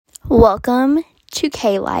Welcome to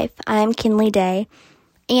K-Life. I'm Kinley Day,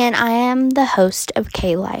 and I am the host of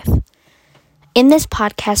K-Life. In this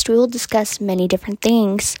podcast, we will discuss many different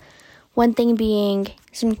things. One thing being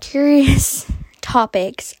some curious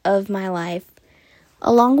topics of my life,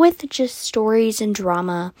 along with just stories and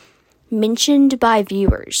drama mentioned by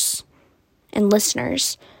viewers and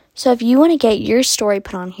listeners. So if you want to get your story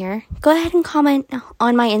put on here, go ahead and comment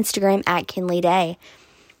on my Instagram at Kinley Day.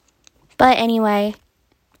 But anyway,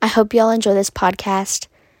 I hope y'all enjoy this podcast,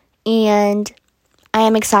 and I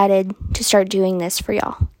am excited to start doing this for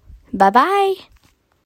y'all. Bye-bye.